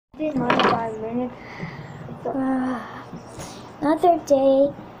been like 5 minutes. Another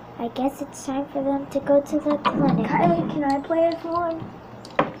day. I guess it's time for them to go to the clinic. Kylie, can I play as one?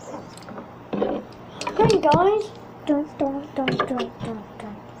 Hey guys. Don't.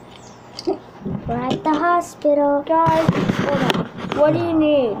 We're at the hospital. Guys, hold on. What do you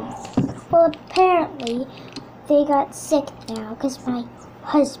need? Well, apparently they got sick now because my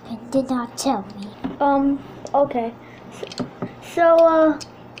husband did not tell me. Okay. So,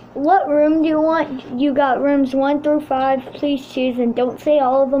 what room do you want? You got rooms 1 through 5. Please choose, and don't say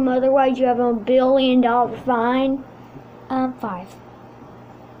all of them, otherwise you have a $1 billion fine. 5.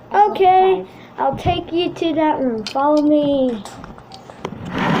 Okay, I'll take you to that room. Follow me.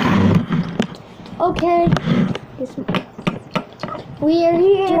 Okay. We are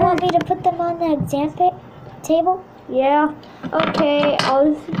here. Do you want me to put them on the exam table? Yeah. Okay,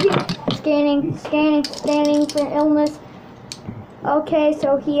 I'll scanning for illness. Okay,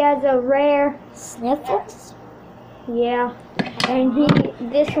 so he has a rare Sniffles? Yeah. And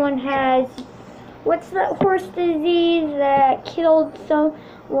this one has, what's that horse disease that killed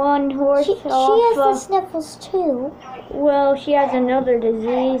one horse She off has the sniffles too. Well, she has another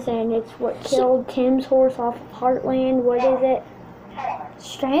disease, and it's what killed Tim's horse off of Heartland. What is it?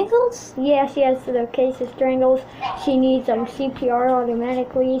 Strangles? Yeah, she has the case of strangles. She needs CPR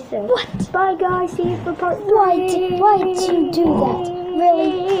automatically, so... What? Bye, guys. See you for part 3. Why did you do that?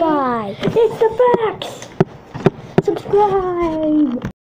 Really? Bye. It's the facts. Subscribe.